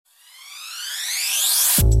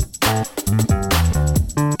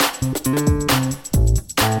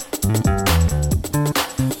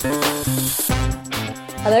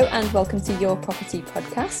welcome to Your Property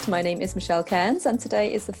Podcast. My name is Michelle Cairns and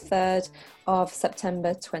today is the 3rd of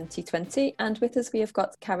September 2020, and with us we have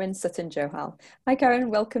got Karen Sutton-Johal. Hi Karen,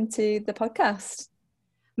 welcome to the podcast.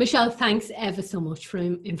 Michelle, thanks ever so much for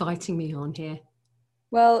inviting me on here.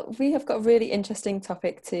 Well, we have got a really interesting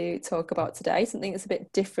topic to talk about today, something that's a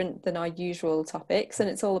bit different than our usual topics, and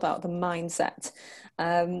it's all about the mindset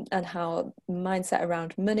and how mindset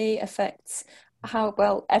around money affects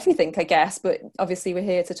everything, I guess, but obviously we're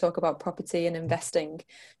here to talk about property and investing.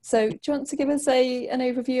 So do you want to give us an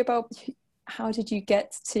overview about how did you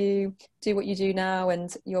get to do what you do now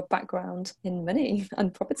and your background in money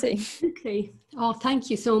and property? Okay. Oh, thank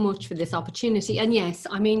you so much for this opportunity. And yes,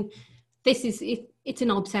 I mean, this is it. It's an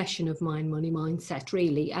obsession of mine, money mindset,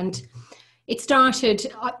 really. And it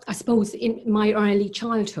started, I suppose, in my early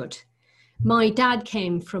childhood. My dad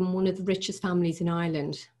came from one of the richest families in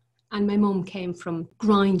Ireland, and my mum came from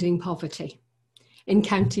grinding poverty in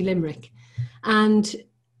County Limerick. And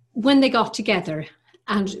when they got together,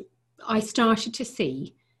 and I started to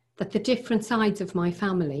see that the different sides of my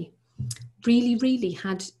family really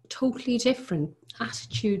had totally different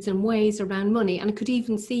attitudes and ways around money. And I could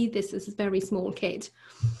even see this as a very small kid.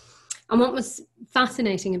 And what was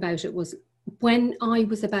fascinating about it was when I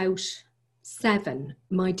was about 7,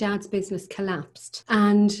 my dad's business collapsed,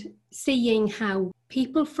 and seeing how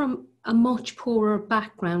people from a much poorer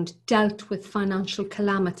background dealt with financial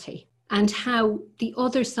calamity, and how the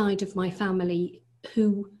other side of my family,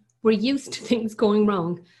 who were used to things going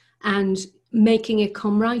wrong and making it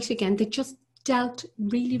come right again, they just dealt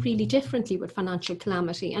really differently with financial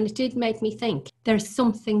calamity. And it did make me think there's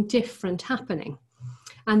something different happening.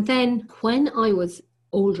 And then when I was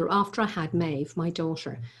older, after I had Maeve, my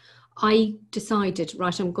daughter, I decided,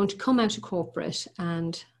 right, I'm going to come out of corporate,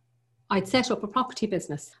 and I'd set up a property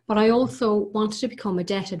business. But I also wanted to become a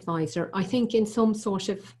debt advisor, I think in some sort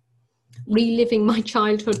of reliving my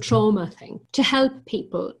childhood trauma thing, to help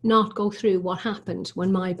people not go through what happened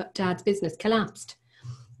when my dad's business collapsed.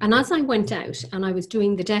 And as I went out and I was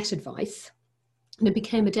doing the debt advice, and I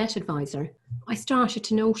became a debt advisor, I started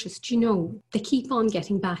to notice, they keep on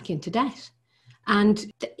getting back into debt.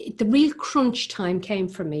 And the real crunch time came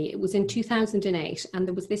for me. It was in 2008, and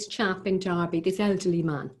there was this chap in Derby, this elderly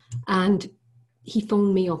man, and he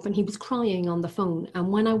phoned me up and he was crying on the phone.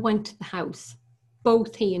 And when I went to the house,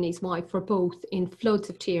 both he and his wife were both in floods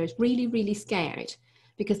of tears, really scared,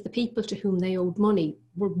 because the people to whom they owed money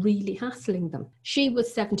were really hassling them. She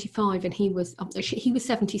was 75 and he was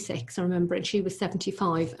 76, I remember, and she was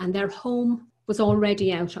 75, and their home was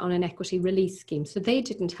already out on an equity release scheme, so they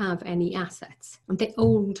didn't have any assets, and they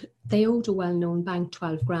owed a well-known bank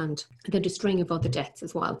 12 grand. They had a string of other debts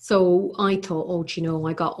as well. So I thought,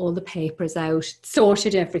 I got all the papers out,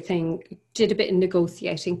 sorted everything, did a bit of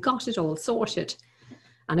negotiating, got it all sorted,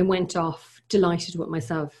 and I went off delighted with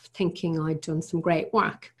myself, thinking I'd done some great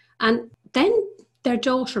work. And then their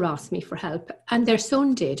daughter asked me for help, and their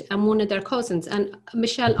son did, and one of their cousins. And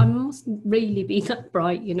Michelle, I mustn't really be that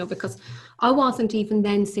bright, because I wasn't even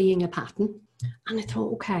then seeing a pattern. And I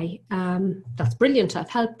thought, okay, that's brilliant,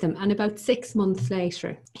 I've helped them. And about 6 months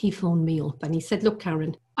later, he phoned me up and he said, look,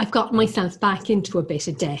 Karen, I've got myself back into a bit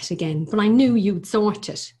of debt again, but I knew you'd sort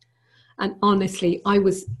it. And honestly,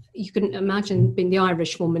 you can imagine being the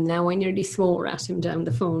Irish woman now, I nearly swore at him down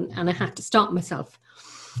the phone, and I had to stop myself.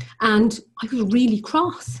 And I was really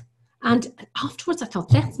cross. And afterwards I thought,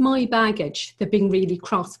 that's my baggage, the being really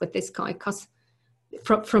cross with this guy, because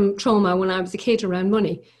from trauma when I was a kid around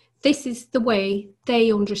money, this is the way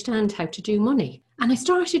they understand how to do money. And I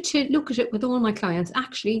started to look at it with all my clients.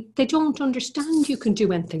 Actually, they don't understand you can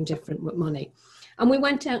do anything different with money. And we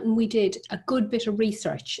went out and we did a good bit of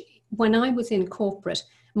research. When I was in corporate,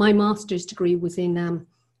 my master's degree was in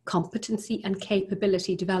competency and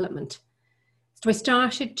capability development. So I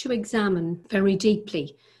started to examine very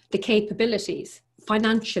deeply the capabilities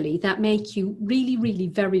financially that make you really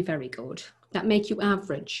very good, that make you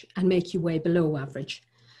average and make you way below average.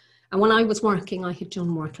 And when I was working, I had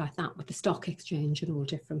done work like that with the stock exchange and all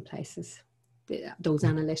different places, those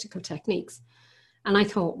analytical techniques. And I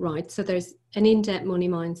thought, right, so there's an in-debt money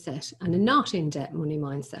mindset and a not in-debt money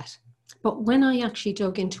mindset. But when I actually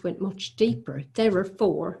dug into it much deeper, there are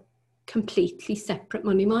 4 completely separate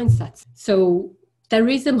money mindsets. So there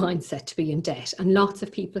is a mindset to be in debt, and lots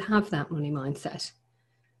of people have that money mindset.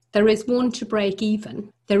 There is one to break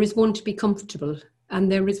even, there is one to be comfortable,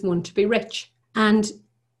 and there is one to be rich. And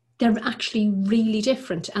they're actually really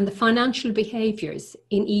different. And the financial behaviours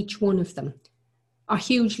in each one of them are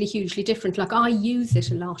hugely different. Like, I use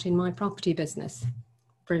it a lot in my property business.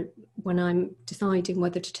 for when I'm deciding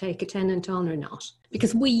whether to take a tenant on or not,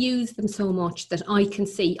 because we use them so much that I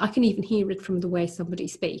can even hear it from the way somebody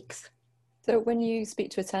speaks. So when you speak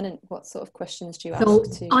to a tenant, what sort of questions do you So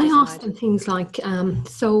ask to I decide? ask them things like,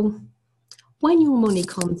 so when your money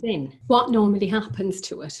comes in, what normally happens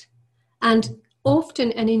to it? And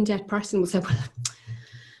often an in-debt person will say, well,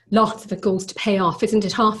 lots of it goes to pay off, isn't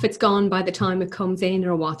it? Half it's gone by the time it comes in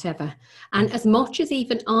or whatever. And as much as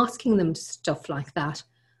even asking them stuff like that,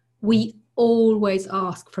 we always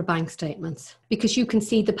ask for bank statements, because you can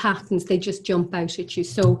see the patterns, they just jump out at you.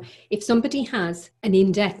 So if somebody has an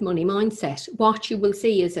in-debt money mindset, what you will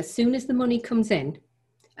see is as soon as the money comes in,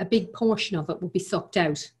 a big portion of it will be sucked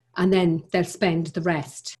out and then they'll spend the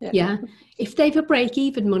rest. Yeah. If they've a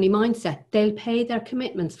break-even money mindset, they'll pay their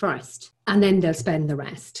commitments first and then they'll spend the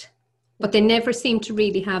rest. But they never seem to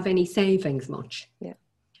really have any savings much. Yeah.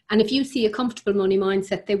 And if you see a comfortable money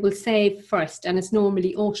mindset, they will save first, and it's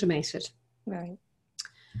normally automated. Right.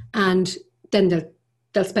 And then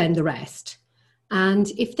they'll spend the rest. And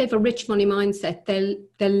if they've a rich money mindset,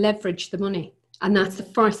 they'll leverage the money. And that's the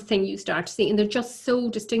first thing you start to see. And they're just so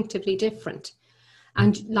distinctively different.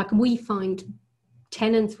 And like, we find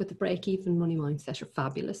tenants with a break-even money mindset are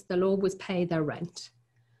fabulous. They'll always pay their rent.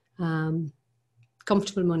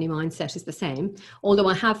 Comfortable money mindset is the same. Although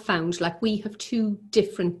I have found, like, we have two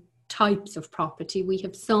different types of property. We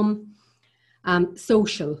have some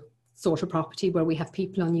social sort of property where we have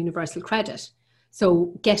people on universal credit.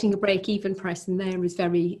 So getting a break-even person there is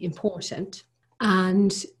very important.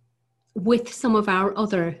 And with some of our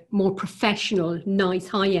other more professional, nice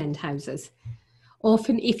high-end houses,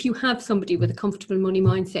 often if you have somebody with a comfortable money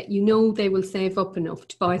mindset, you know they will save up enough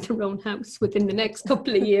to buy their own house within the next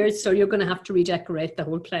couple of years. So you're going to have to redecorate the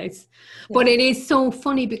whole place. Yeah. But it is so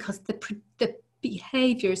funny because the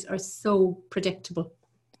behaviours are so predictable.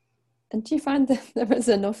 And do you find that there is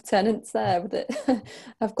enough tenants there that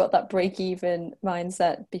have got that break-even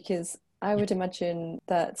mindset? Because I would imagine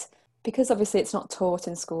that, because obviously it's not taught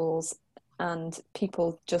in schools, and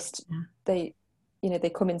people just, they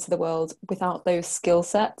come into the world without those skill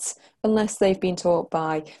sets, unless they've been taught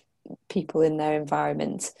by people in their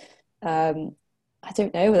environment. I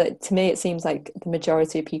don't know, to me it seems like the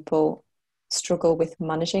majority of people struggle with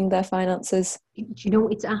managing their finances.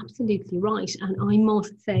 It's absolutely right. And I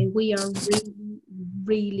must say, we are really,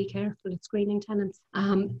 really careful at screening tenants.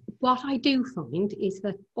 What I do find is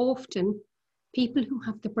that often people who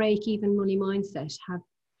have the break-even money mindset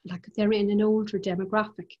they're in an older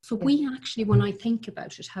demographic. So we actually, when I think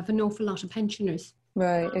about it, have an awful lot of pensioners.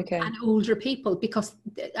 Right, okay. And older people,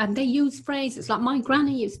 and they use phrases like, my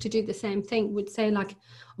granny used to do the same thing, would say like,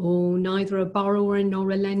 oh, neither a borrower nor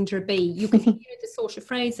a lender be. You can hear the sort of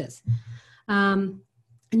phrases. And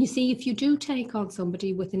you see, if you do take on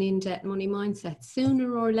somebody with an in-debt money mindset,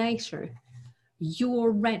 sooner or later, your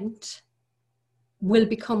rent will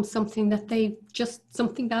become something that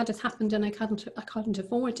something bad has happened and I can't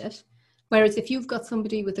afford it. Whereas if you've got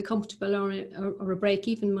somebody with a comfortable or a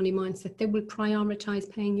break-even money mindset, they will prioritise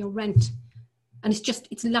paying your rent. And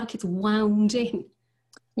it's like it's wound in.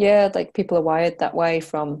 Yeah, like people are wired that way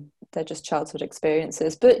from their just childhood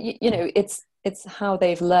experiences. But, it's how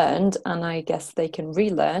they've learned, and I guess they can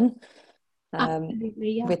relearn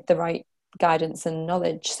with the right guidance and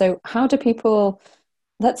knowledge. So how do people,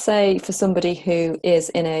 let's say for somebody who is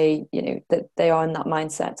in that they are in that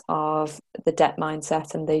mindset of the debt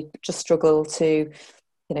mindset and they just struggle to,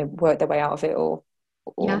 work their way out of it or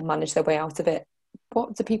manage their way out of it,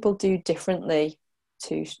 what do people do differently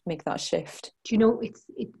to make that shift?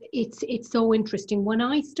 It's so interesting. When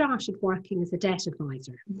I started working as a debt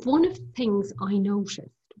advisor, one of the things I noticed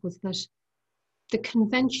was that the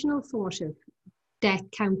conventional sort of debt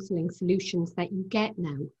counselling solutions that you get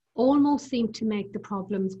now almost seem to make the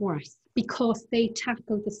problems worse because they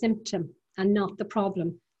tackle the symptom and not the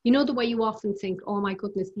problem. The way you often think, oh my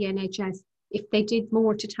goodness, the NHS, if they did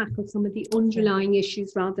more to tackle some of the underlying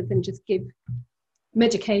issues rather than just give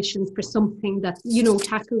medications for something that,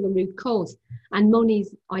 tackle the root cause, and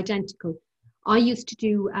money's identical. I used to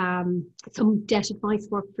do some debt advice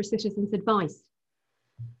work for Citizens Advice.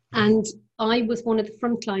 And I was one of the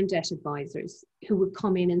frontline debt advisors who would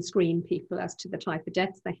come in and screen people as to the type of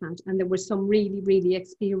debts they had. And there were some really, really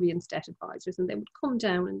experienced debt advisors, and they would come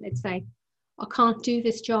down and they'd say, I can't do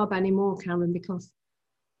this job anymore, Karen, because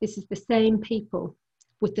this is the same people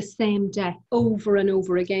with the same debt over and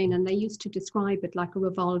over again. And they used to describe it like a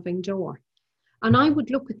revolving door. And I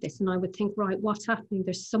would look at this and I would think, right, what's happening?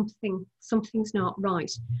 There's something's not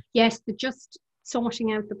right. Yes, they're just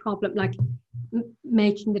sorting out the problem, like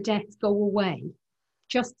making the debts go away,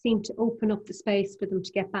 just seemed to open up the space for them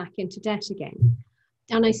to get back into debt again.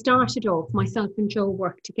 And I started off, myself and Joe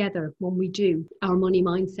work together when we do our money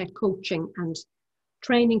mindset coaching and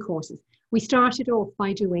training courses. We started off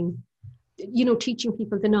by doing, teaching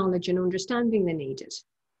people the knowledge and understanding they needed.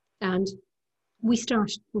 And we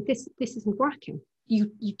started with this isn't working. You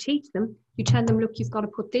teach them, you tell them, look, you've got to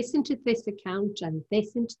put this into this account and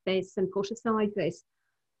this into this and put aside this.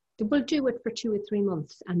 They will do it for 2 or 3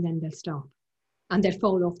 months and then they'll stop and they'll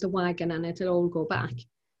fall off the wagon and it'll all go back.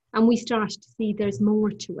 And we started to see there's more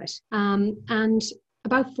to it. And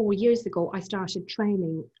about 4 years ago, I started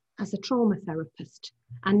training as a trauma therapist,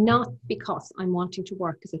 and not because I'm wanting to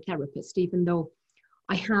work as a therapist, even though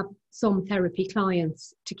I have some therapy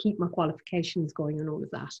clients to keep my qualifications going and all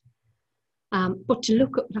of that. But to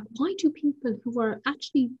look at, like, why do people who are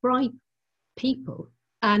actually bright people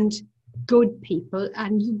and good people,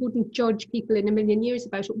 and you wouldn't judge people in a million years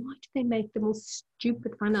about it, why do they make the most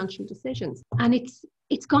stupid financial decisions? And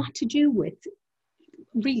it's got to do with,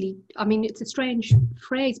 really, I mean, it's a strange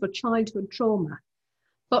phrase, but childhood trauma.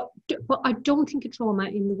 But I don't think a trauma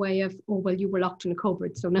in the way of, oh, well, you were locked in a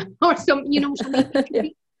cupboard, so now, or some, you know what I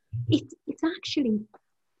mean? It's actually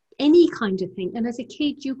any kind of thing. And as a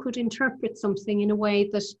kid, you could interpret something in a way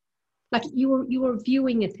that, like, you were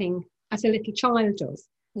viewing a thing as a little child does.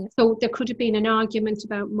 Yeah. So there could have been an argument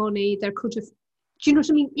about money. There could have, do you know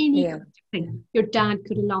what I mean? Any kind of thing. Your dad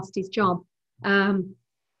could have lost his job.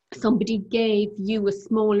 Somebody gave you a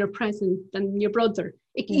smaller present than your brother.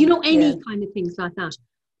 Any kind of things like that.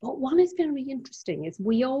 But what is very interesting is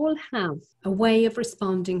we all have a way of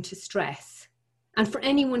responding to stress. And for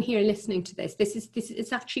anyone here listening to this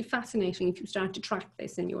is actually fascinating if you start to track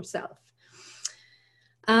this in yourself.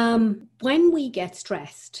 When we get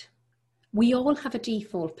stressed, we all have a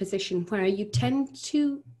default position where you tend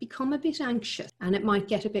to become a bit anxious and it might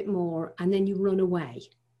get a bit more and then you run away.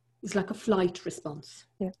 It's like a flight response.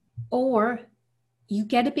 Yeah. Or you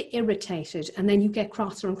get a bit irritated and then you get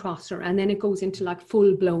crosser and crosser and then it goes into like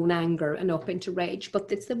full-blown anger and up into rage, but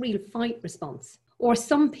it's the real fight response. Or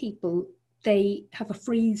some people, they have a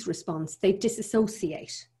freeze response, they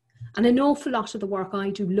disassociate. And an awful lot of the work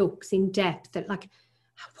I do looks in depth at, like,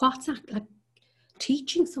 what's that, like,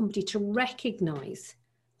 teaching somebody to recognize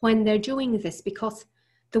when they're doing this, because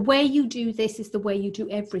the way you do this is the way you do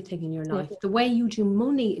everything in your life. The way you do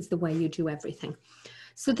money is the way you do everything.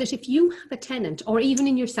 So that if you have a tenant, or even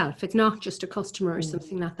in yourself, it's not just a customer or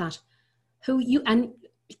something like that, and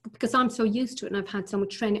because I'm so used to it and I've had so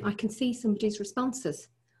much training, I can see somebody's responses.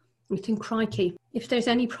 I think, crikey, if there's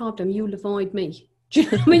any problem, you'll avoid me. Do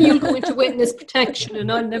you know what I mean? You'll go into witness protection and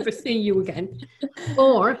I'll never see you again.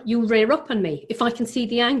 Or you rear up on me if I can see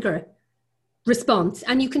the anger response,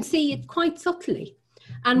 and you can see it quite subtly.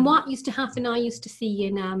 And what used to happen, I used to see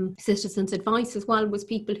in Citizens Advice as well, was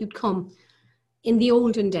people who'd come in the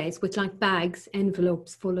olden days with like bags,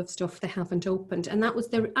 envelopes full of stuff they haven't opened. And that was,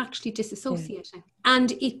 they're actually disassociating. Yeah.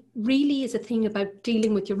 And it really is a thing about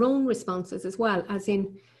dealing with your own responses as well, as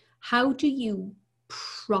in, how do you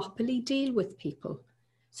properly deal with people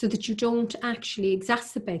so that you don't actually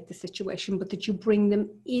exacerbate the situation, but that you bring them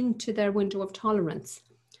into their window of tolerance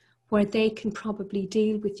where they can probably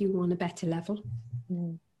deal with you on a better level.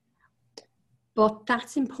 But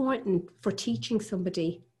that's important for teaching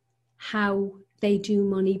somebody how they do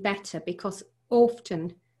money better, because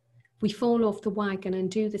often we fall off the wagon and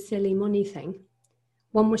do the silly money thing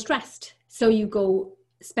when we're stressed. So you go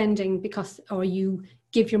spending or you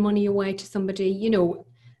give your money away to somebody, you know,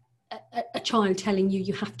 a child telling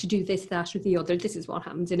you have to do this, that, or the other. This is what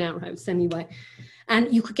happens in our house anyway.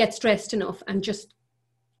 And you could get stressed enough and just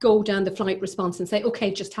go down the flight response and say,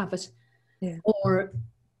 okay, just have it. Yeah. Or,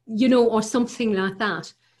 you know, or something like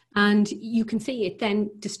that. And you can see it then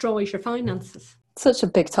destroys your finances. Such a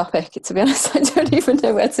big topic, to be honest. I don't even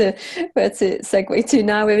know where to segue to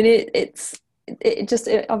now. I mean,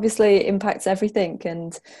 it obviously impacts everything.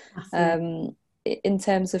 And in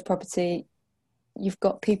terms of property, you've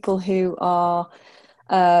got people who are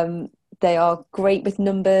they are great with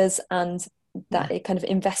numbers, and that kind of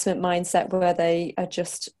investment mindset where they are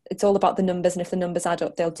just, it's all about the numbers, and if the numbers add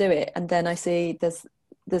up, they'll do it. And then I see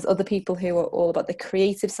there's other people who are all about the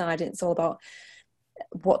creative side, and it's all about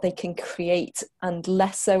what they can create and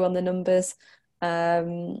less so on the numbers.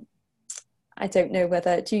 I don't know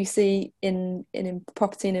do you see in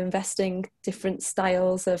property and investing different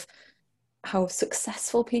styles of how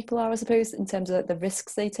successful people are, I suppose, in terms of the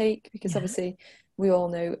risks they take? Because obviously we all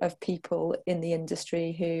know of people in the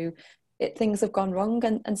industry who things have gone wrong,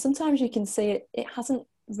 and sometimes you can see it hasn't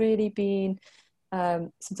really been,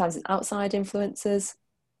 sometimes it's outside influences,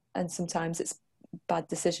 and sometimes it's bad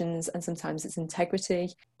decisions, and sometimes it's integrity.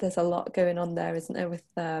 There's a lot going on there, isn't there, with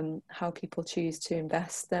how people choose to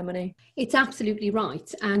invest their money? It's absolutely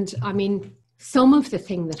right. And I mean, some of the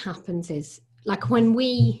thing that happens is, like, when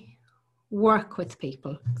we work with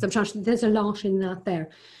people, because there's a lot in that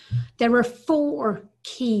there are 4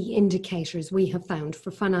 key indicators we have found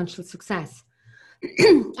for financial success.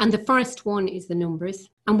 And the first one is the numbers.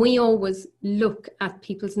 And we always look at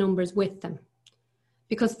people's numbers with them,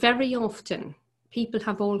 because very often people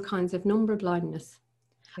have all kinds of number blindness.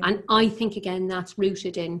 Yeah. And I think, again, that's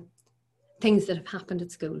rooted in things that have happened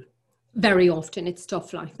at school. Very often it's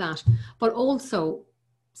stuff like that. But also,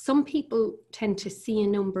 some people tend to see a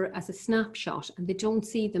number as a snapshot and they don't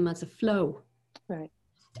see them as a flow. Right.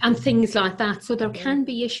 And things like that. So there can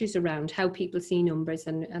be issues around how people see numbers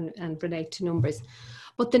and relate to numbers.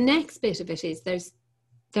 But the next bit of it is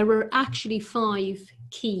there are actually 5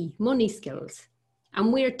 key money skills.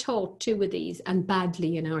 And we're taught 2 of these, and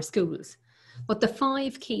badly, in our schools. But the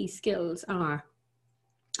 5 key skills are,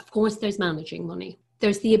 of course, there's managing money.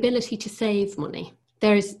 There's the ability to save money.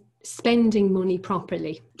 There's spending money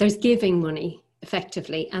properly. There's giving money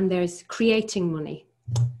effectively. And there's creating money.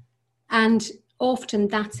 And often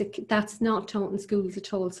that's not taught in schools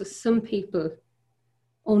at all. So some people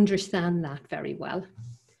understand that very well.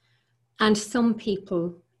 And some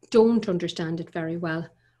people don't understand it very well,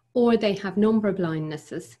 or they have number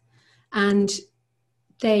blindnesses, and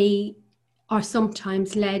they are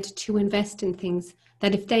sometimes led to invest in things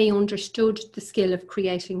that, if they understood the skill of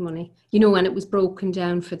creating money, and it was broken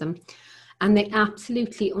down for them, and they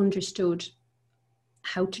absolutely understood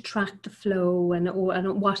how to track the flow and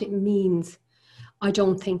what it means, I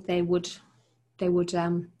don't think they would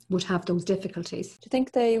have those difficulties. Do you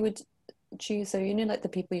think they would choose? So like the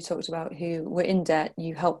people you talked about who were in debt,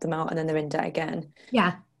 you help them out and then they're in debt again.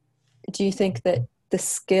 Yeah. Do you think that the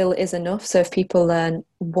skill is enough? So if people learn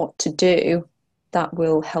what to do, that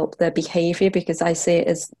will help their behaviour? Because I see it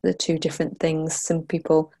as the 2 different things. Some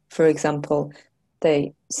people, for example,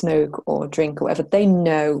 they smoke or drink or whatever, they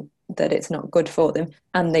know that it's not good for them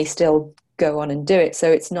and they still go on and do it.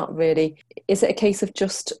 So it's not really, is it a case of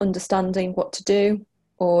just understanding what to do,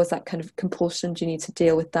 or is that kind of compulsion? Do you need to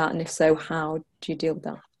deal with that? And if so, how do you deal with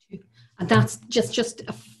that? And that's just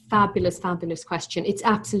a fabulous question. It's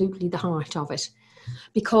absolutely the heart of it,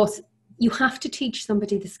 because you have to teach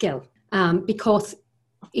somebody the skill, because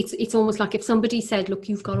it's almost like if somebody said, look,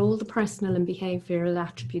 you've got all the personal and behavioural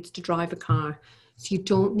attributes to drive a car, so you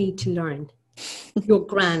don't need to learn. You're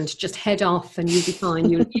grand, just head off and you'll be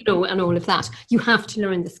fine, and all of that. You have to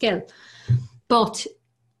learn the skill. But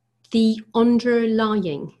the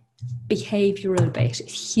underlying behavioural bit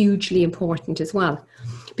is hugely important as well,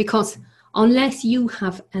 because unless you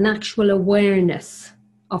have an actual awareness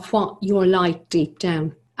of what you're like deep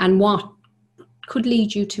down and what could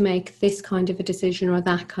lead you to make this kind of a decision or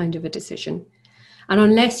that kind of a decision, and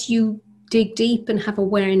unless you dig deep and have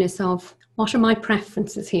awareness of what are my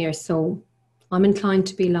preferences here, so I'm inclined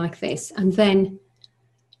to be like this, and then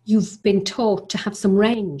you've been taught to have some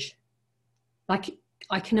range, like,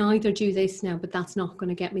 I can either do this now, but that's not going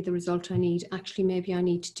to get me the result I need. Actually, maybe I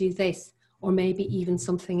need to do this, or maybe even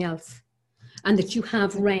something else. And that you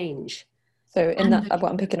have range. So in that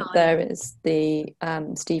what I'm picking up there is the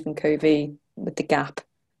Stephen Covey with the gap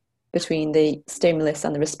between the stimulus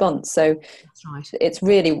and the response. So that's right. It's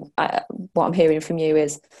really, what I'm hearing from you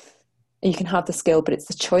is you can have the skill, but it's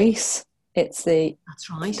the choice. It's the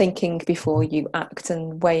thinking before you act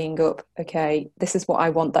and weighing up, okay, this is what I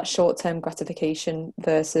want, that short-term gratification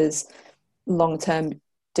versus long-term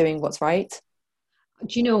doing what's right.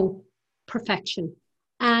 Perfection.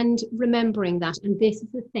 And remembering that, and this is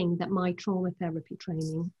the thing that my trauma therapy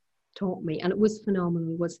training taught me, and it was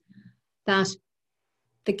phenomenal, was that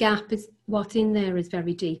the gap is, what's in there is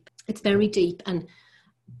very deep. It's very deep. And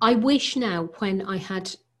I wish now, when I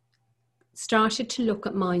had started to look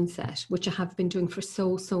at mindset, which I have been doing for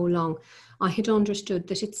so long, I had understood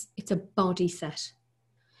that it's a body set.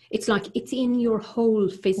 It's like it's in your whole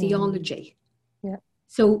physiology. Yeah.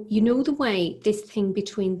 So the way this thing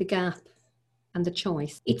between the gap and the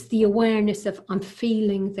choice, it's the awareness of, I'm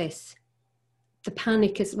feeling this. The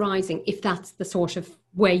panic is rising, if that's the sort of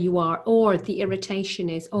way you are, or the irritation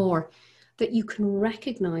is, or that you can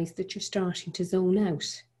recognize that you're starting to zone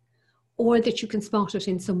out, or that you can spot it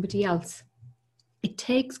in somebody else. It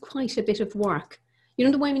takes quite a bit of work.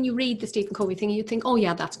 The way when you read the Stephen Covey thing, you think, oh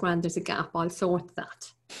yeah, that's grand, there's a gap, I'll sort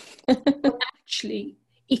that. But actually,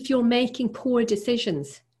 if you're making poor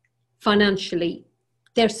decisions financially,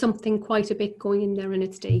 there's something quite a bit going in there, and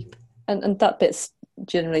it's deep. And that bit's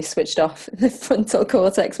generally switched off the frontal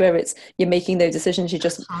cortex, where you're making those decisions.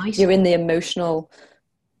 Right. You're in the emotional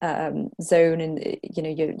zone, and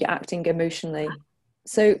you're acting emotionally.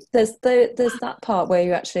 So there's that part where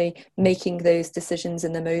you're actually making those decisions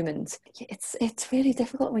in the moment. It's really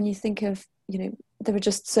difficult when you think of, there are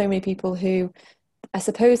just so many people who, I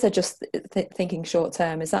suppose, they're just thinking short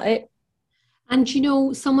term. Is that it? And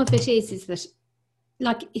some of it is that,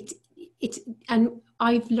 like, it's and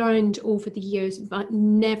I've learned over the years about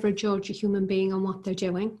never judge a human being on what they're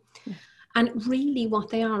doing. And really what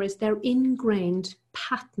they are is they're ingrained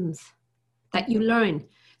patterns that you learn.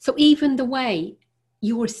 So even the way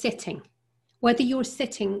you're sitting, whether you're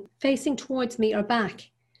sitting facing towards me or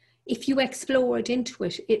back, if you explored into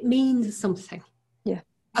it, it means something. Yeah.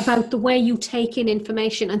 About the way you take in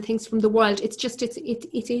information and things from the world.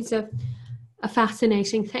 It is a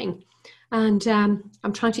fascinating thing. And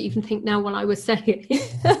I'm trying to even think now what I was saying.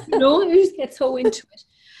 I just get so into it.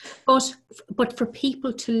 But for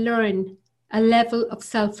people to learn a level of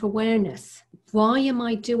self-awareness, why am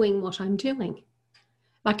I doing what I'm doing?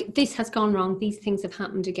 Like, this has gone wrong. These things have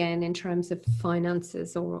happened again in terms of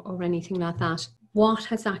finances or anything like that. What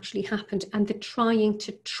has actually happened? And they're trying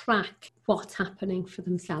to track what's happening for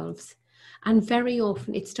themselves. And very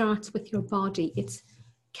often it starts with your body. It's,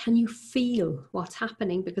 can you feel what's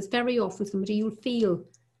happening? Because very often you'll feel,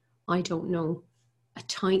 I don't know, a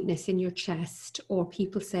tightness in your chest, or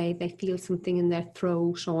people say they feel something in their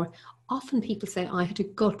throat, or often people say, I had a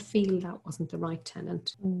gut feel that wasn't the right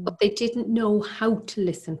tenant. But they didn't know how to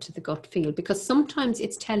listen to the gut feel, because sometimes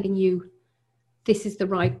it's telling you this is the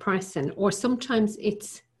right person, or sometimes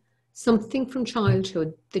it's something from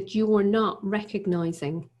childhood that you are not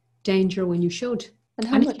recognizing danger when you should.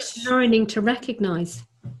 And it's learning to recognize.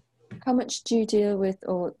 How much do you deal with,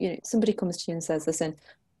 or somebody comes to you and says, listen,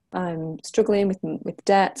 I'm struggling with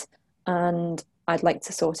debt and I'd like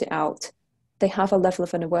to sort it out. They have a level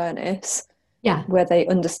of an awareness where they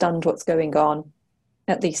understand what's going on,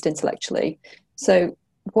 at least intellectually. So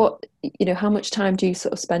how much time do you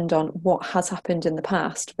sort of spend on what has happened in the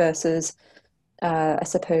past versus, I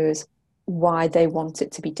suppose, why they want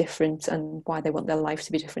it to be different and why they want their life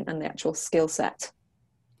to be different and the actual skill set?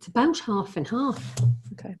 It's about half and half.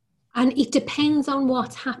 Okay. And it depends on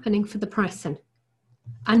what's happening for the person.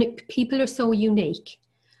 And people are so unique,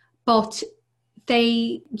 but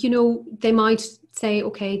they might say,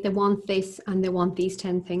 okay, they want this and they want these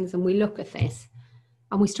 10 things. And we look at this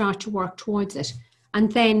and we start to work towards it.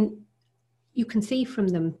 And then you can see from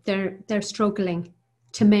them, they're struggling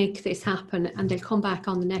to make this happen, and they'll come back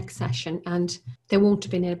on the next session and they won't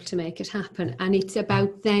have been able to make it happen. And it's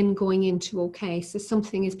about then going into, okay, so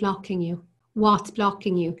something is blocking you. What's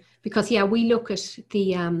blocking you? Because we look at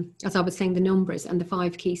the, as I was saying, the numbers and the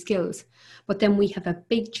 5 key skills, but then we have a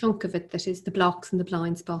big chunk of it that is the blocks and the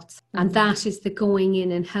blind spots. And that is the going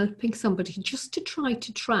in and helping somebody just to try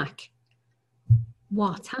to track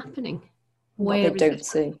what's happening. What they don't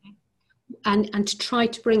see. And to try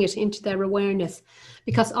to bring it into their awareness,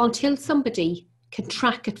 because until somebody can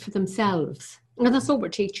track it for themselves, and that's what we're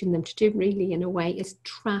teaching them to do really in a way, is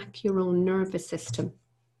track your own nervous system.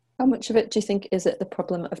 How much of it do you think is it the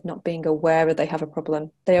problem of not being aware that they have a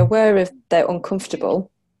problem? They're aware of they're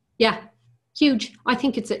uncomfortable. Yeah, huge. I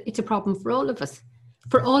think it's a problem for all of us,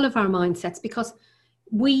 for all of our mindsets, because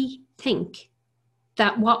we think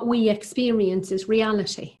that what we experience is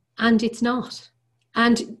reality, and it's not.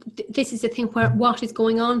 And this is the thing where what is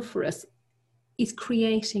going on for us is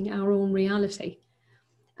creating our own reality.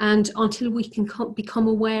 And until we can become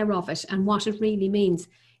aware of it and what it really means,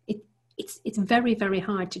 it's very, very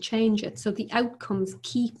hard to change it. So the outcomes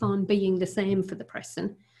keep on being the same for the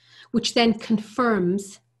person, which then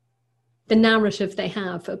confirms the narrative they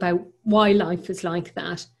have about why life is like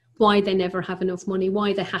that, why they never have enough money,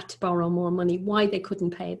 why they had to borrow more money, why they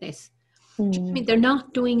couldn't pay this. Do you know what I mean? They're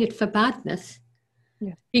not doing it for badness.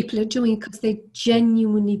 Yeah. People are doing it because they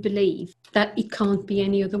genuinely believe that it can't be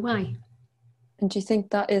any other way. And do you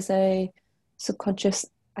think that is a subconscious,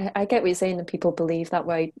 I get what you're saying, that people believe that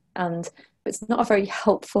way, and it's not a very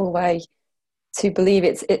helpful way to believe.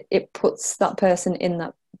 It puts that person in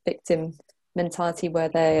that victim mentality where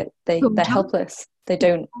they're helpless. They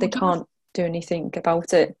can't do anything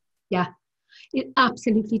about it. Yeah, it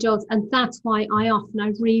absolutely does. And that's why I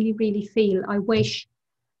really, really feel I wish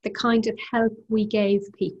the kind of help we gave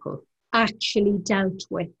people actually dealt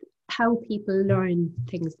with how people learn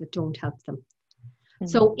things that don't help them.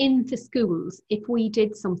 So in the schools, if we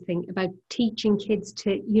did something about teaching kids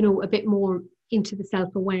to, a bit more into the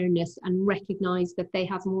self-awareness and recognize that they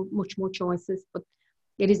have much more choices, but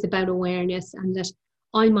it is about awareness, and that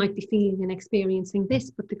I might be feeling and experiencing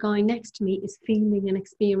this, but the guy next to me is feeling and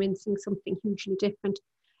experiencing something hugely different.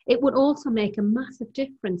 It would also make a massive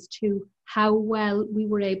difference to how well we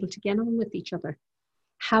were able to get on with each other,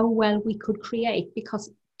 how well we could create,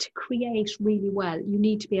 because to create really well, you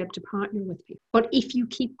need to be able to partner with people. But if you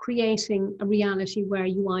keep creating a reality where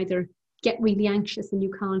you either get really anxious and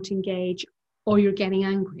you can't engage, or you're getting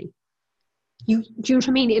angry, do you know what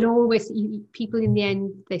I mean? It always, people in the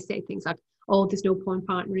end, they say things like, oh, there's no point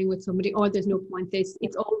partnering with somebody, or there's no point this,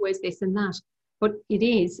 it's always this and that. But it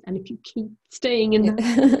is, and if you keep staying in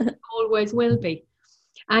that, it always will be.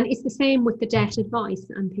 And it's the same with the debt advice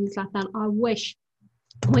and things like that. I wish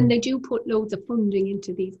when they do put loads of funding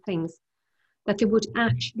into these things, that they would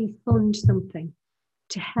actually fund something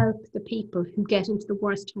to help the people who get into the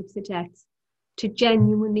worst types of debts to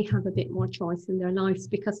genuinely have a bit more choice in their lives,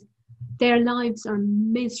 because their lives are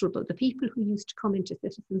miserable. The people who used to come into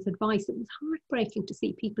Citizens Advice, it was heartbreaking to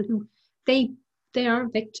see people who they are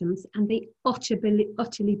victims and they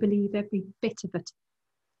utterly believe every bit of it,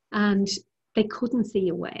 and they couldn't see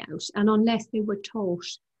a way out. And unless they were taught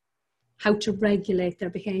how to regulate their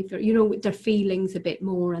behaviour, you know, their feelings a bit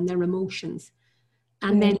more and their emotions,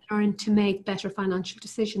 and then learn to make better financial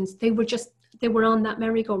decisions, they were on that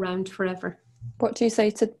merry-go-round forever. What do you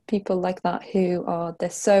say to people like that who they're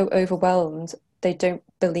so overwhelmed, they don't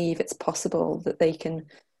believe it's possible that they can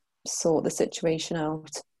sort the situation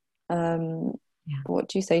out? What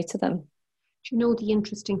do you say to them? Do you know the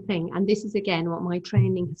interesting thing, and this is again what my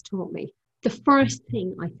training has taught me, the first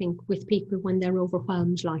thing I think with people when they're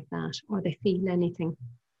overwhelmed like that, or they feel anything,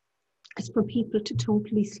 is for people to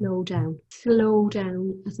totally slow down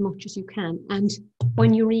as much as you can. And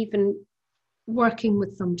when you're even working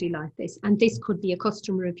with somebody like this, and this could be a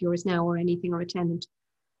customer of yours now or anything, or a tenant,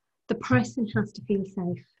 the person has to feel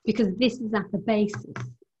safe, because this is at the basis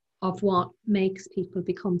of what makes people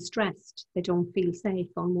become stressed. They don't feel safe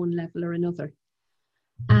on one level or another.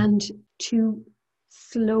 And to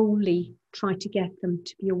slowly try to get them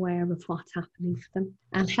to be aware of what's happening for them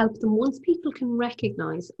and help them. Once people can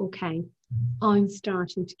recognize, okay, I'm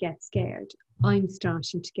starting to get scared, I'm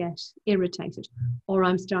starting to get irritated, or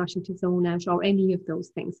I'm starting to zone out, or any of those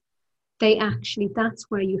things, that's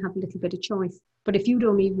where you have a little bit of choice. But if you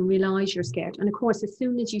don't even realize you're scared, and of course, as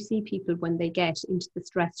soon as you see people when they get into the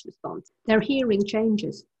stress response, their hearing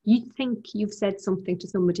changes. You think you've said something to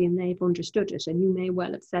somebody and they've understood it, and you may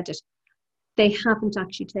well have said it. They haven't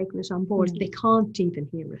actually taken it on board. They can't even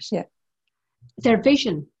hear it. Yeah. Their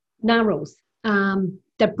vision narrows.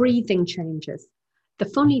 Their breathing changes. The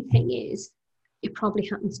funny thing is, it probably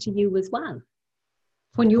happens to you as well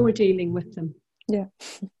when you're dealing with them. Yeah.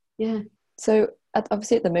 Yeah. So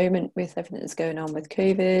obviously at the moment, with everything that's going on with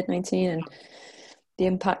COVID-19 and the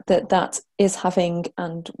impact that is having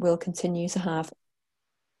and will continue to have,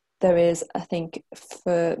 there is, I think,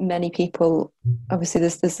 for many people, obviously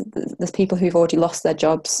there's people who've already lost their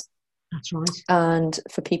jobs. That's right. And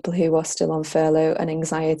for people who are still on furlough, and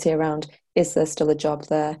anxiety around, is there still a job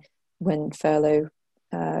there when furlough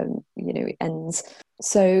ends?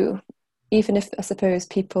 So even if, I suppose,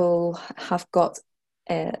 people have got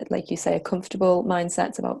like you say, a comfortable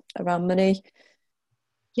mindset around money,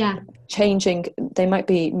 changing, they might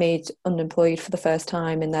be made unemployed for the first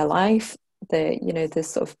time in their life. There's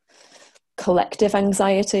sort of collective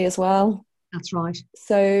anxiety as well. That's right.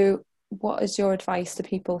 So what is your advice to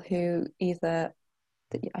people who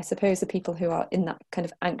I suppose the people who are in that kind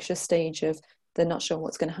of anxious stage of they're not sure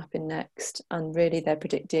what's going to happen next, and really they're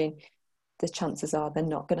predicting the chances are they're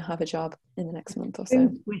not going to have a job in the next month or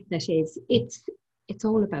so? With it is, it's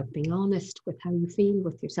all about being honest with how you feel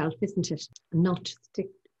with yourself, isn't it? And not stick,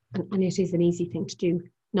 and it is an easy thing to do,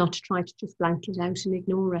 not to try to just blank it out and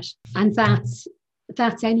ignore it. And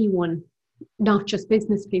that's anyone, not just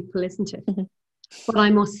business people, isn't it? Mm-hmm. But I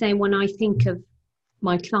must say, when I think of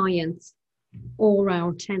my clients or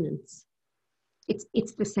our tenants,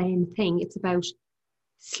 it's the same thing. It's about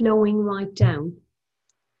slowing right down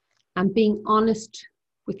and being honest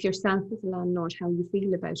with yourself as a landlord, how you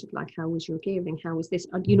feel about it. Like, how is your giving? How is this?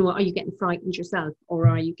 Are you getting frightened yourself, or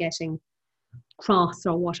are you getting cross,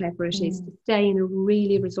 or whatever it is? To stay in a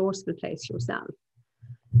really resourceful place yourself.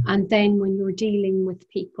 And then when you're dealing with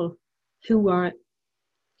people who are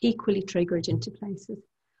equally triggered into places,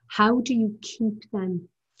 how do you keep them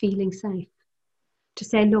feeling safe? To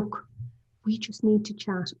say, look, we just need to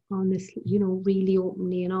chat honestly, really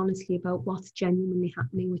openly and honestly about what's genuinely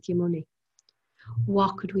happening with your money.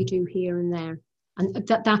 What could we do here and there? And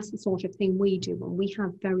that's the sort of thing we do, and we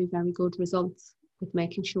have very, very good results with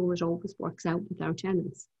making sure it always works out with our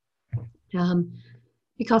tenants.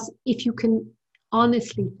 Because if you can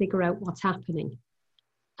honestly figure out what's happening,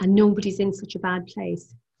 and nobody's in such a bad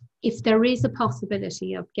place, if there is a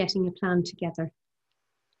possibility of getting a plan together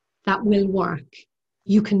that will work,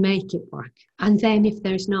 you can make it work. And then if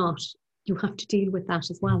there's not, you have to deal with that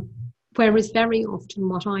as well. Whereas very often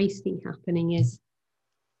what I see happening is,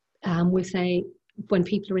 we'll say, when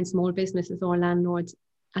people are in small businesses or landlords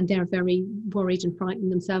and they're very worried and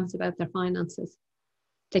frightened themselves about their finances,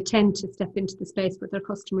 they tend to step into the space with their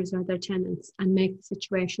customers or their tenants and make the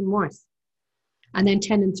situation worse. And then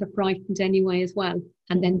tenants are frightened anyway as well.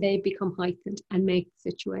 And then they become heightened and make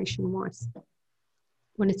the situation worse.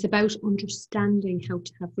 When it's about understanding how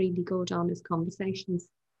to have really good, honest conversations.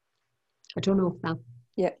 I don't know if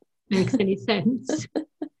that makes any sense.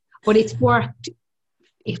 But it's worked.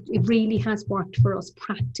 It really has worked for us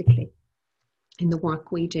practically in the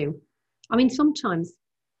work we do. I mean, sometimes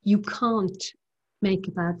you can't make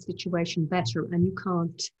a bad situation better and you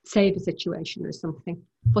can't save a situation or something.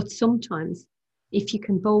 But sometimes, if you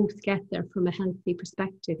can both get there from a healthy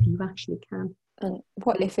perspective, you actually can. And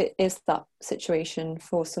what if it is that situation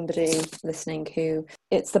for somebody listening who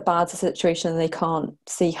it's the bad situation and they can't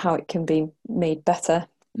see how it can be made better,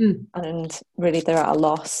 and really they're at a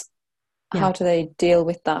loss? Yeah. How do they deal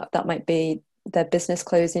with that? That might be their business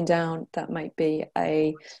closing down. That might be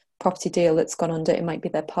a property deal that's gone under. It might be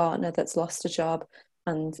their partner that's lost a job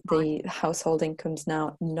and the household income's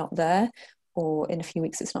now not there, or in a few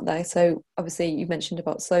weeks it's not there. So obviously you mentioned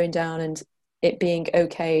about slowing down and it being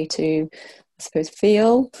okay to, I suppose,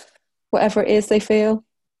 feel whatever it is they feel.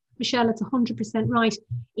 Michelle, it's 100% right.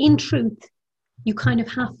 In truth, you kind of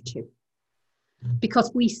have to.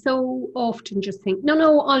 Because we so often just think,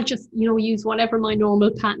 no, I'll just, use whatever my normal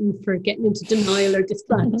pattern for getting into denial or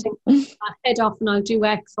distracting. I'll head off and I'll do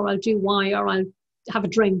X or I'll do Y or I'll have a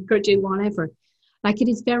drink or do whatever. Like, it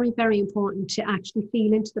is very, very important to actually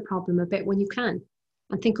feel into the problem a bit when you can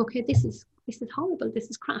and think, okay, this is horrible. This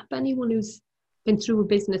is crap. Anyone who's been through a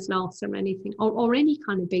business loss or anything or any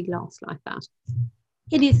kind of big loss like that,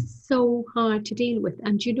 it is so hard to deal with.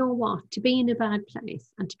 And you know what? To be in a bad place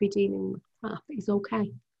and to be dealing with crap is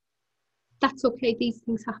okay. That's okay. These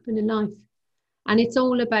things happen in life. And it's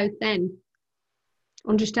all about then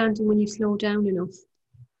understanding when you slow down enough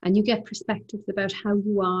and you get perspectives about how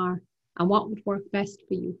you are and what would work best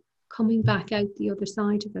for you, coming back out the other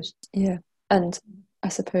side of it. Yeah. And I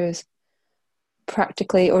suppose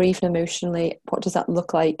practically or even emotionally, what does that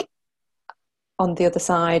look like on the other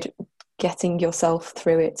side, getting yourself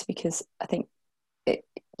through it? Because I think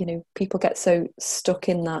people get so stuck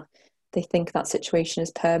in that they think that situation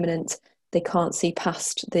is permanent. They can't see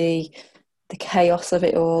past the chaos of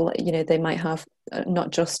it all. They might have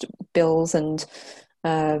not just bills and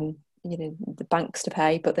the banks to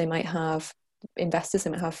pay, but they might have investors, they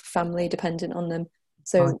might have family dependent on them.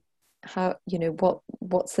 So how,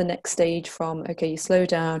 what's the next stage from, okay, you slow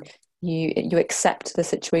down, you accept the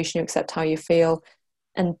situation, you accept how you feel,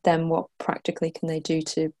 and then what practically can they do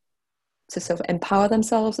to sort of empower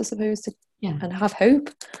themselves, I suppose, and have hope?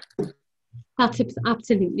 That's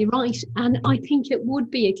absolutely right. And I think it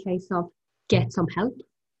would be a case of get some help.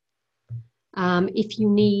 If you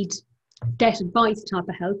need debt advice type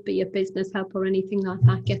of help, be it business help or anything like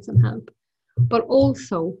that, get some help. But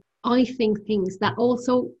also, I think things that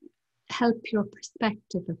also help your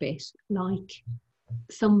perspective a bit, like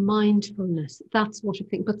some mindfulness, that sort of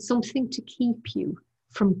thing, but something to keep you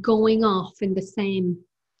from going off in the same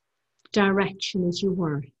direction as you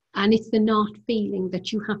were. And it's the not feeling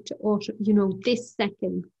that you have to this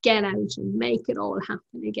second get out and make it all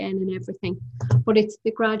happen again and everything. But it's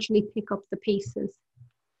to gradually pick up the pieces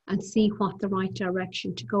and see what the right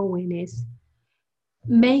direction to go in is.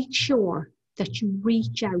 Make sure that you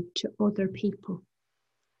reach out to other people,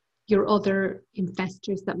 your other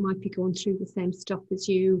investors that might be going through the same stuff as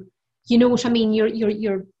you. You know what I mean?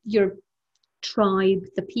 Your tribe,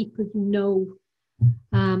 the people you know,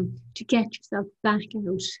 to get yourself back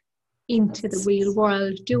out into the real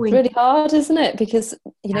world. It's really hard, isn't it? Because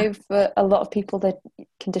for a lot of people, they're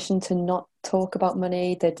conditioned to not talk about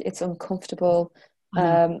money, that it's uncomfortable.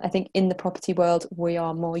 I think in the property world we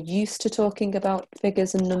are more used to talking about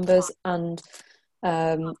figures and numbers and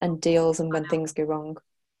deals and when things go wrong.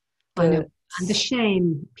 I know. And the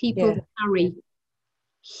shame people carry,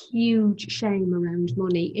 huge shame around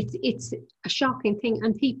money. It's a shocking thing.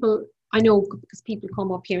 And people, I know, because people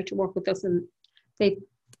come up here to work with us and they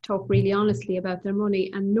talk really honestly about their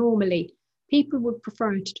money, and normally people would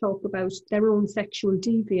prefer to talk about their own sexual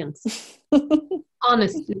deviance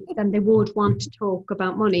honestly than they would want to talk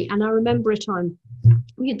about money. And I remember a time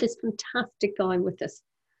we had this fantastic guy with us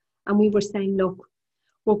and we were saying, look,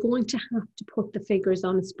 we're going to have to put the figures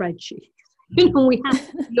on a spreadsheet. We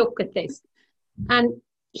have to look at this. And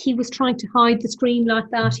he was trying to hide the screen like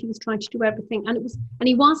that. He was trying to do everything, and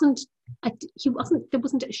there wasn't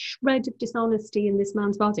a shred of dishonesty in this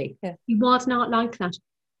man's body. Yeah. He was not like that.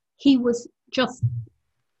 He was just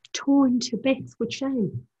torn to bits with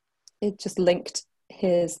shame. It just linked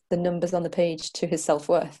the numbers on the page to his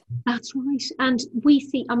self-worth. That's right. And we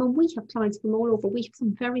have clients from all over. We have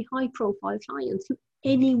some very high profile clients who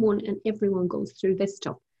anyone and everyone goes through this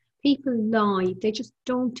stuff. People lie. They just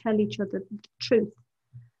don't tell each other the truth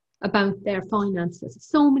about their finances.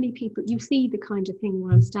 So many people, you see the kind of thing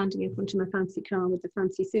where I'm standing in front of my fancy car with the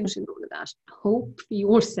fancy suit and all of that. I hope for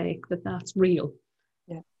your sake that that's real.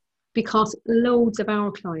 Yeah. Because loads of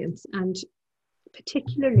our clients, and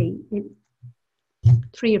particularly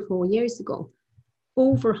 3 or 4 years ago,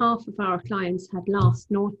 over half of our clients had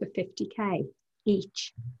lost north of 50k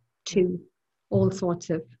each to all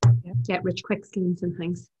sorts of get rich quick schemes and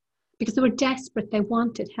things, because they were desperate. They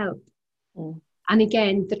wanted help. And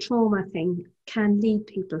again, the trauma thing can lead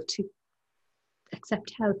people to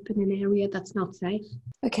accept help in an area that's not safe.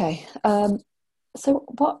 Okay. So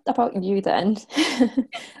what about you then?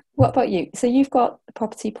 What about you? So you've got a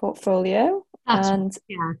property portfolio.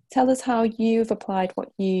 Tell us how you've applied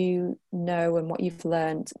what you know and what you've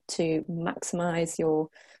learned to maximize your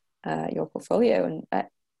portfolio, and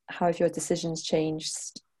how have your decisions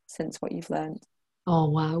changed since what you've learned? Oh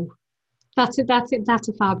wow, that's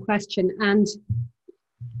a fab question, and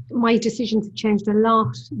my decisions have changed a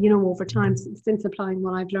lot, over time since applying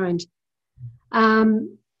what I've learned.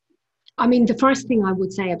 I mean, the first thing I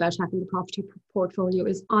would say about having the property portfolio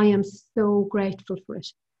is I am so grateful for it.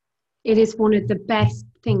 It is one of the best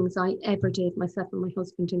things I ever did, myself and my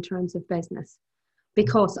husband, in terms of business,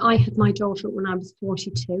 because I had my daughter when I was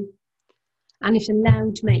 42, and it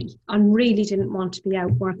allowed me, I really didn't want to be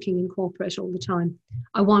out working in corporate all the time.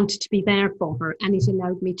 I wanted to be there for her, and it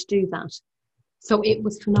allowed me to do that. So it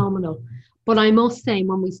was phenomenal. But I must say,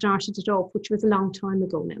 when we started it off, which was a long time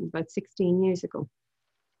ago now, about 16 years ago,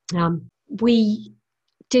 we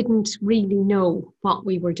didn't really know what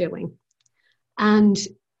we were doing. And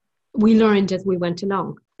we learned as we went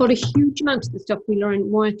along. But a huge amount of the stuff we learned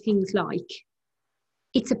were things like,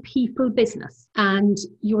 it's a people business and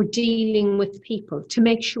you're dealing with people to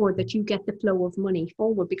make sure that you get the flow of money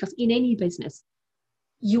forward, because in any business,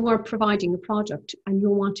 you are providing a product and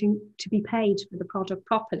you're wanting to be paid for the product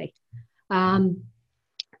properly.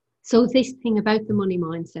 So this thing about the money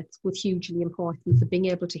mindsets was hugely important, for being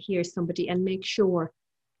able to hear somebody and make sure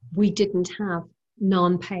we didn't have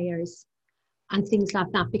non-payers and things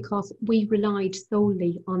like that, because we relied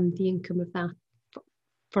solely on the income of that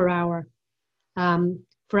for our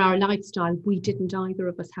lifestyle. We didn't either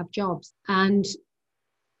of us have jobs. And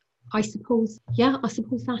I suppose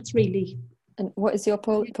that's really. And what is your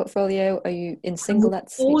portfolio? Are you in single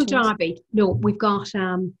lets? All Derby. No, we've got,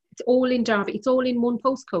 it's all in Derby. It's all in one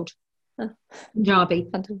postcode. Derby.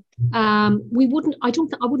 I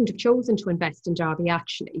wouldn't have chosen to invest in Derby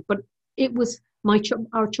actually, but it was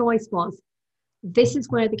our choice was, this is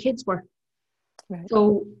where the kids were. Right.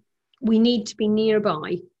 So we need to be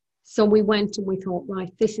nearby. So we went and we thought,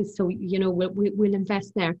 right, this is, so, we'll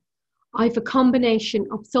invest there. I have a combination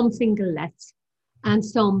of some single lets and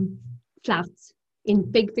some flats in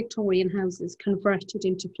big Victorian houses converted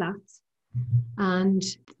into flats. And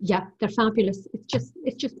yeah, they're fabulous.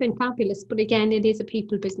 It's just been fabulous. But again, it is a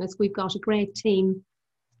people business. We've got a great team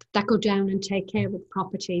that go down and take care of the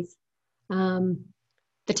properties.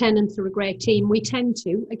 The tenants are a great team. We tend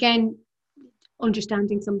to, again,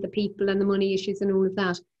 understanding some of the people and the money issues and all of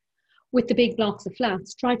that, with the big blocks of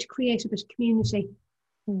flats, try to create a bit of community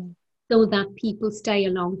so that people stay a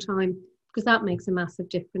long time, because that makes a massive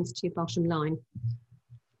difference to your bottom line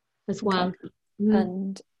as well.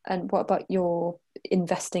 Okay. And what about your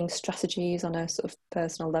investing strategies on a sort of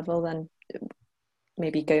personal level then,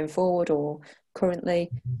 maybe going forward or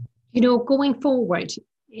currently? Going forward,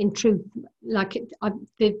 in truth, like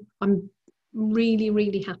I'm really,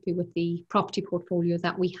 really happy with the property portfolio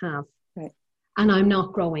that we have. Right. And I'm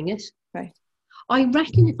not growing it. Right. I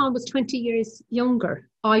reckon if I was 20 years younger,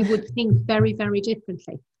 I would think very, very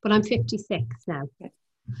differently. But I'm 56 now. Right.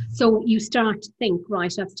 So you start to think,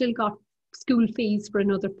 right, I've still got school fees for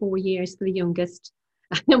another 4 years for the youngest.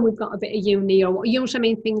 And then we've got a bit of uni, or you know what I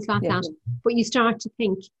mean, things like that. But you start to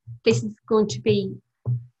think this is going to be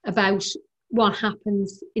about what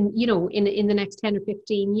happens in the next 10 or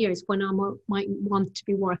 15 years, when I might want to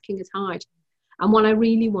be working as hard. And what I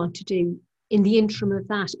really want to do in the interim of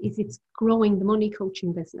that is it's growing the money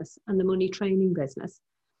coaching business and the money training business,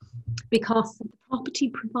 because the property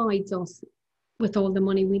provides us with all the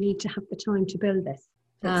money we need to have the time to build this.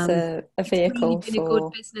 It's a vehicle really been a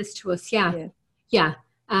good business to us. Yeah.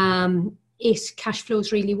 It cash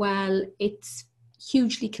flows really well. It's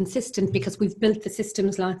hugely consistent because we've built the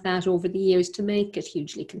systems like that over the years to make it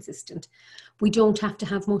hugely consistent. We don't have to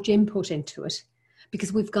have much input into it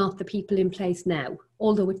because we've got the people in place now,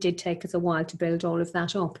 although it did take us a while to build all of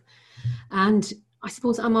that up. And I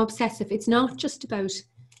suppose I'm obsessive. It's not just about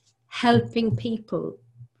helping people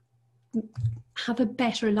have a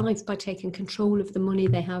better life by taking control of the money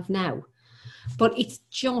they have now, but it's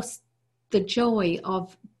just the joy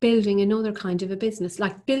of building another kind of a business.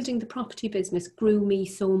 Like building the property business grew me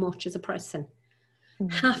so much as a person.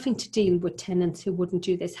 Having to deal with tenants who wouldn't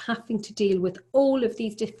do this, having to deal with all of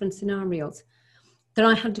these different scenarios that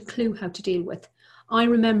I had a clue how to deal with. I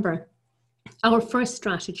remember our first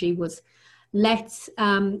strategy was, let's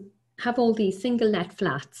have all these single let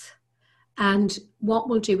flats. And what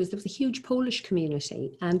we'll do is, there was a huge Polish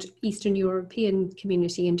community and Eastern European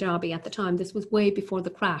community in Derby at the time. This was way before the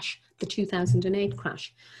crash, the 2008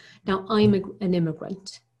 crash. Now, I'm an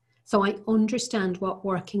immigrant, so I understand what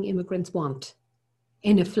working immigrants want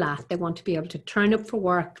in a flat. They want to be able to turn up for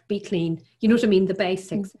work, be clean, you know what I mean, the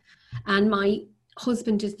basics. And my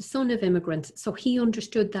husband is the son of immigrants, so he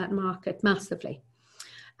understood that market massively.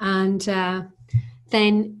 And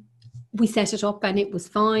then we set it up and it was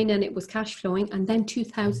fine and it was cash flowing. And then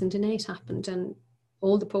 2008 happened and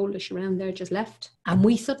all the Polish around there just left. And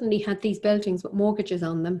we suddenly had these buildings with mortgages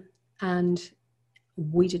on them and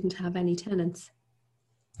we didn't have any tenants.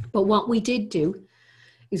 But what we did do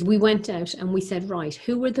is we went out and we said, right,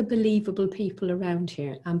 who are the believable people around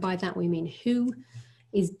here? And by that we mean, who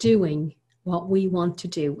is doing what we want to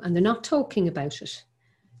do? And they're not talking about it.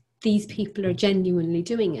 These people are genuinely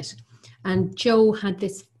doing it. And Joe has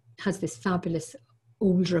this fabulous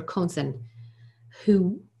older cousin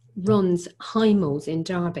who runs Hymos in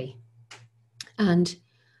Derby. And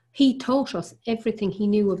he taught us everything he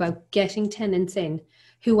knew about getting tenants in,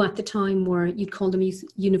 who at the time were, you'd call them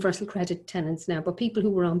universal credit tenants now, but people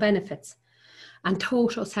who were on benefits, and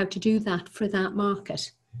taught us how to do that for that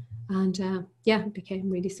market. And it became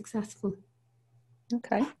really successful.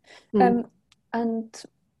 Okay. And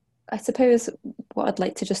I suppose what I'd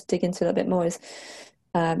like to just dig into a little bit more is,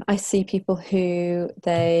 I see people who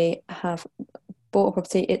they have bought a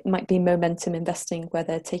property. It might be momentum investing where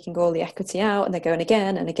they're taking all the equity out and they're going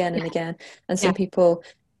again and again and again. And some people,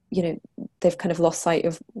 you know, they've kind of lost sight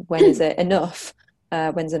of when is it enough?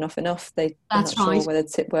 When's enough? They're not sure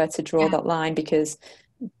where to draw that line because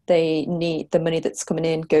they need the money that's coming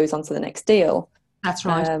in goes on to the next deal. That's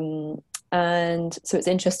right. And so it's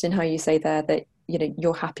interesting how you say there that, you know,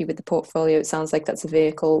 you're happy with the portfolio. It sounds like that's a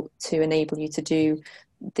vehicle to enable you to do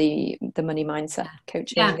the money mindset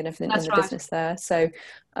coaching and everything in the business there. So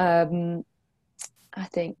I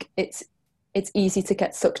think it's easy to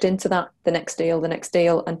get sucked into that, the next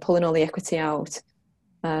deal and pulling all the equity out.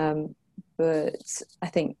 But I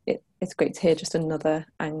think it's great to hear just another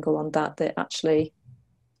angle on that actually,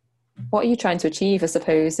 what are you trying to achieve, I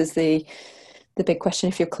suppose, is the big question.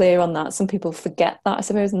 If you're clear on that, some people forget that, I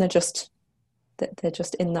suppose, and they're just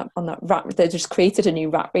in that, on that rat, they've just created a new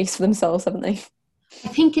rat race for themselves, haven't they? I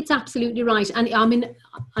think it's absolutely right. And I mean,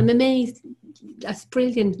 I'm amazed. That's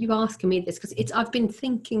brilliant you asking me this, because I've been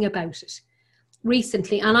thinking about it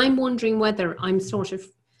recently, and I'm wondering whether I'm sort of,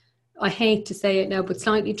 I hate to say it now, but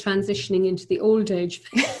slightly transitioning into the old age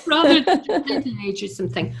rather than the middle age or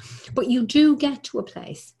something. But you do get to a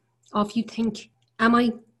place of, you think, am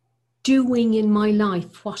I doing in my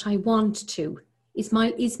life what I want to? Is my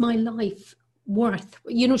life worth,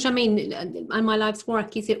 you know what I mean, and my life's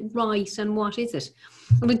work, is it right, and what is it?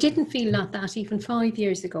 And I didn't feel like that even 5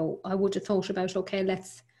 years ago. I would have thought about, okay,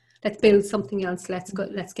 let's build something else, let's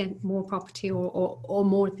get more property or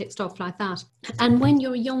more stuff like that. And when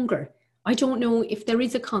you're younger, I don't know if there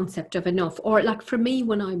is a concept of enough, or like for me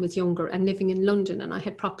when I was younger and living in London, and I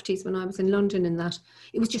had properties when I was in London, and that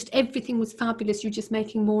it was just, everything was fabulous, you're just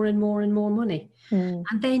making more and more and more money. And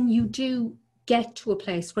then you do get to a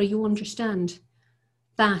place where you understand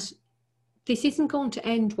that this isn't going to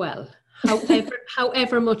end well,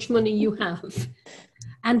 however much money you have,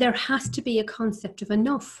 and there has to be a concept of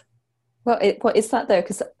enough. Well, what is that though?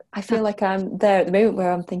 Because I feel like I'm there at the moment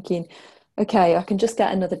where I'm thinking, okay, I can just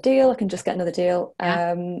get another deal.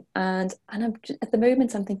 And I'm at the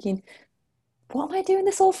moment I'm thinking, what am I doing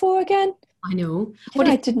this all for again? I know, but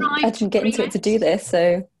I didn't get into it to do this.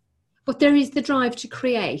 So, but there is the drive to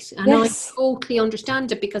create, and I totally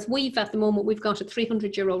understand it, because at the moment we've got a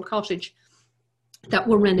 300-year-old cottage that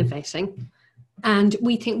we're renovating, and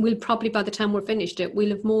we think we'll probably, by the time we're finished it, we'll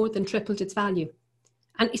have more than tripled its value.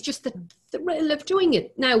 And it's just the thrill of doing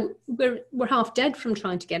it. Now, we're half dead from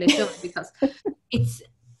trying to get it done because it's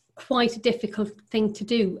quite a difficult thing to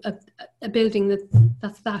do, a building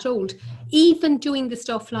that's that old. Even doing the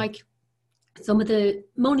stuff like some of the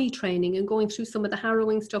money training and going through some of the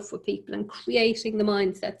harrowing stuff with people and creating the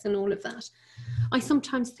mindsets and all of that. I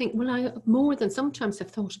sometimes think, well, I more than sometimes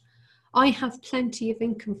have thought, I have plenty of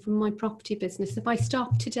income from my property business. If I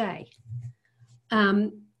stop today, I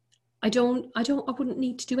wouldn't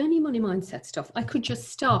need to do any money mindset stuff. I could just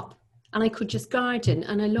stop and I could just garden,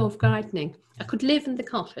 and I love gardening. I could live in the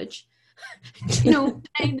cottage, you know,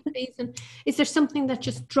 paying the fees. And is there something that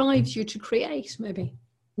just drives you to create, maybe?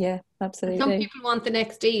 Yeah, absolutely. Some people want the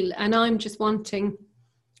next deal, and I'm just wanting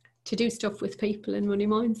to do stuff with people in money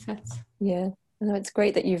mindsets. Yeah, no, it's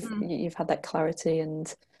great that you've had that clarity,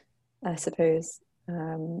 and I suppose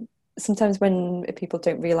sometimes when people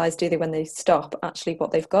don't realise, do they, when they stop, actually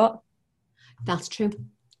what they've got. That's true.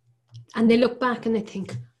 And they look back and they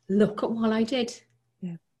think, look at what I did.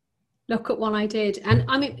 Yeah. Look at what I did. And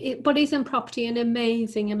I mean, but isn't property an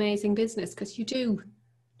amazing, amazing business? Because you do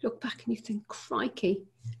look back and you think, crikey,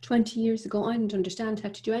 20 years ago, I didn't understand how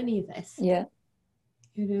to do any of this. Yeah.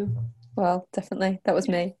 You know? Well, definitely. That was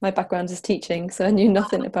me. My background is teaching, so I knew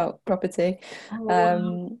nothing about property. Oh,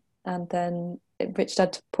 wow. And then Rich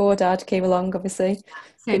Dad, Poor Dad came along, obviously,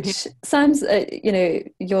 Same which here. sounds, you know,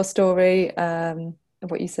 your story,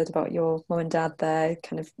 what you said about your mum and dad there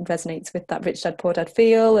kind of resonates with that Rich Dad, Poor Dad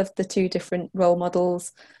feel of the two different role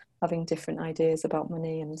models having different ideas about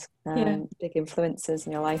money and big influences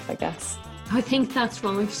in your life, I guess. I think that's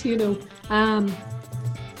right, you know.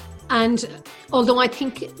 And although I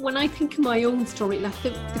think, when I think of my own story, like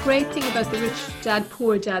the great thing about the Rich Dad,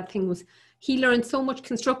 Poor Dad thing was he learned so much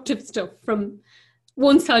constructive stuff from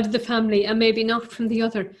one side of the family and maybe not from the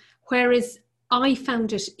other. Whereas I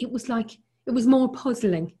found it was like, it was more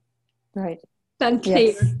puzzling. Right. Than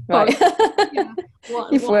clear. Yes, right. Yeah,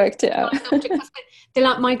 You've worked it out.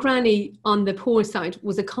 Like my granny on the poor side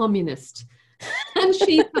was a communist. And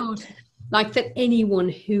she thought like that anyone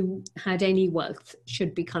who had any wealth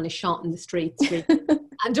should be kind of shot in the streets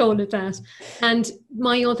and all of that. And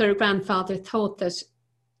my other grandfather thought that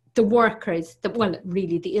the workers,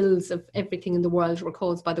 really the ills of everything in the world were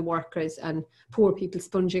caused by the workers and poor people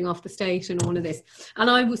sponging off the state and all of this. And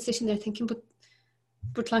I was sitting there thinking,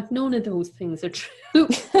 but like none of those things are true,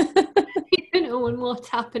 you know, and what's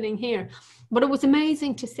happening here. But it was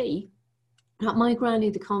amazing to see that my granny,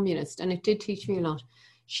 the communist, and it did teach me a lot,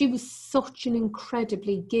 she was such an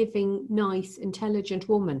incredibly giving, nice, intelligent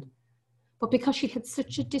woman. But because she had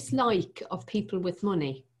such a dislike of people with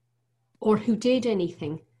money or who did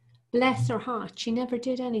anything, bless her heart, she never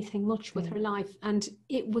did anything much with her life. And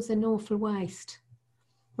it was an awful waste.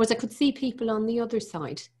 Whereas I could see people on the other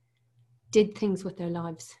side did things with their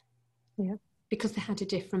lives. Yeah. Because they had a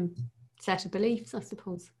different set of beliefs, I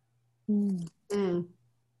suppose. So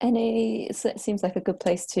it seems like a good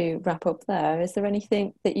place to wrap up there. Is there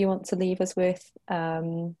anything that you want to leave us with?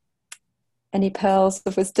 Any pearls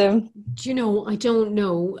of wisdom? Do you know, I don't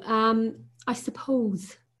know. I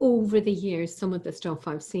suppose over the years, some of the stuff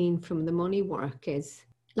I've seen from the money work is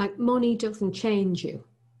like money doesn't change you.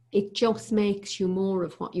 It just makes you more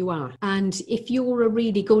of what you are. And if you're a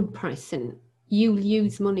really good person, you'll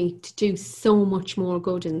use money to do so much more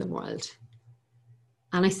good in the world.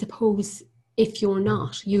 And I suppose if you're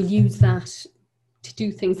not, you'll use that to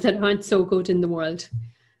do things that aren't so good in the world.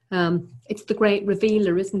 It's the great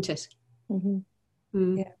revealer, isn't it?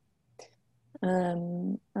 Mm-hmm. Yeah.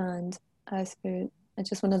 And I suppose I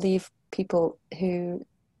just want to leave people who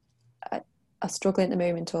are struggling at the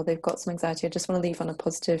moment or they've got some anxiety. I just want to leave on a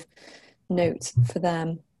positive note for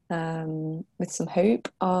them, with some hope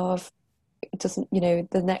of, it doesn't, you know,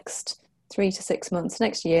 the next 3 to 6 months,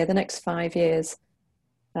 next year, the next 5 years,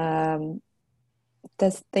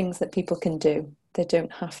 there's things that people can do. They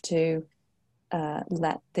don't have to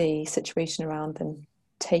let the situation around them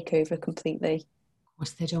take over completely. Of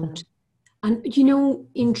course they don't. And you know,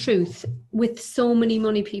 in truth, with so many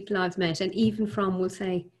money people I've met, and even from, we'll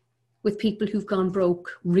say, with people who've gone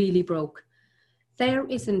broke, really broke, there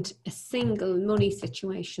isn't a single money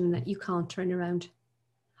situation that you can't turn around.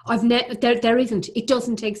 There isn't. It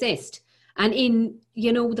doesn't exist. And in,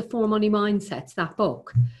 you know, the 4 Money Mindsets, that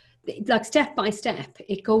book, like step by step,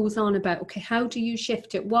 it goes on about, okay, how do you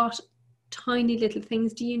shift it? What tiny little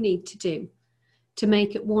things do you need to do to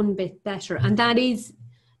make it one bit better? And that is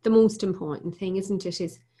the most important thing, isn't it?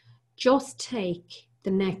 Is just take the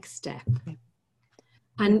next step.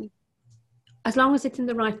 And as long as it's in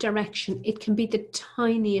the right direction, it can be the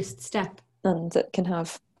tiniest step. And it can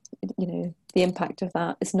have, you know, the impact of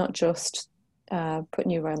that is not just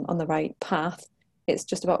putting you on the right path. It's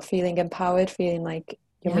just about feeling empowered, feeling like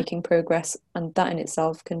you're making progress, and that in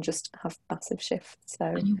itself can just have massive shifts. So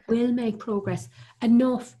and you will make progress.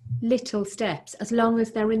 Enough little steps, as long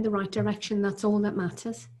as they're in the right direction, that's all that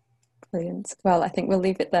matters. Brilliant. Well, I think we'll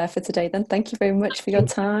leave it there for today then. Thank you very much for your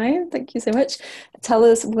time. Thank you so much. Tell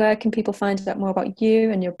us, where can people find out more about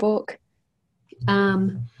you and your book?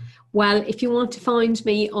 Well, if you want to find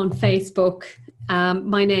me on Facebook,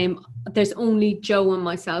 my name, there's only Joe and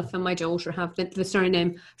myself, and my daughter have the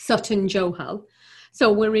surname Sutton Johal. So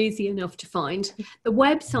we're easy enough to find. The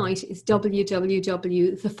website is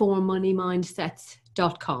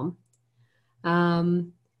www.the4moneymindset.com.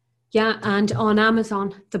 And on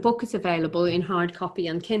Amazon, the book is available in hard copy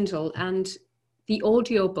and Kindle, and the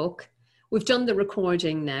audio book, we've done the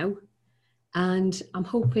recording now, and I'm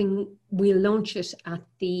hoping we'll launch it at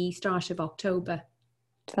the start of October.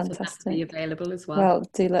 Fantastic. So that'll be available as well. Well,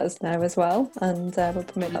 do let us know as well, and we'll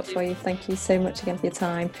promote that for you. Thank you so much again for your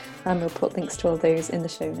time, and we'll put links to all those in the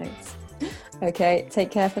show notes. Okay,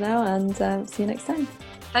 take care for now, and see you next time.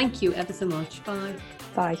 Thank you ever so much. Bye.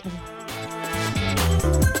 Bye.